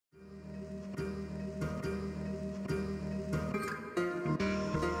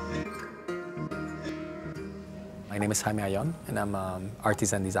name is Jaime Hayon, and I'm an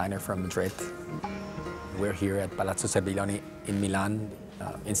artisan designer from Madrid. We're here at Palazzo Cervelloni in Milan,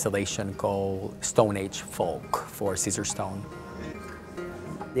 installation called Stone Age Folk for Caesarstone.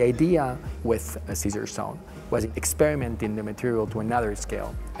 The idea with Caesarstone was experimenting the material to another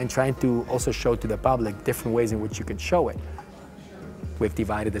scale and trying to also show to the public different ways in which you can show it. We've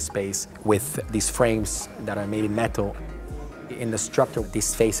divided the space with these frames that are made in metal. In the structure,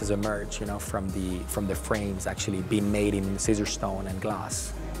 these faces emerge, from the frames actually being made in Caesarstone and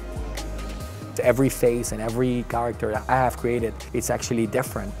glass. Every face and every character I have created, it's actually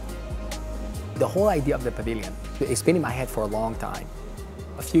different. The whole idea of the pavilion, it's been in my head for a long time.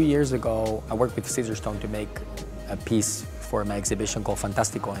 A few years ago, I worked with Caesarstone to make a piece for my exhibition called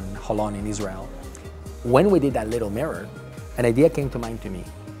Fantastico in Holon in Israel. When we did that little mirror, an idea came to mind to me.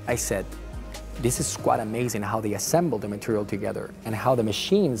 I said, this is quite amazing how they assemble the material together and how the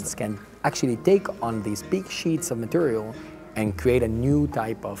machines can actually take on these big sheets of material and create a new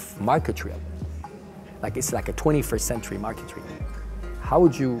type of marquetry. It's like a 21st century marquetry. How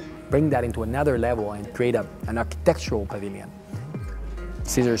would you bring that into another level and create an architectural pavilion?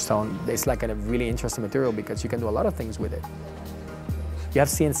 Caesarstone is like a really interesting material because you can do a lot of things with it. You have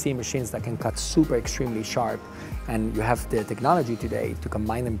CNC machines that can cut super extremely sharp, and you have the technology today to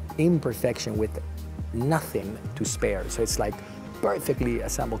combine them in perfection with nothing to spare. So it's like perfectly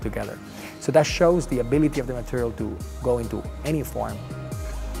assembled together. So that shows the ability of the material to go into any form.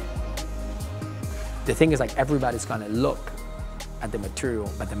 The thing is, everybody's gonna look at the material,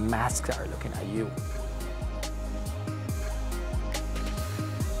 but the masks are looking at you.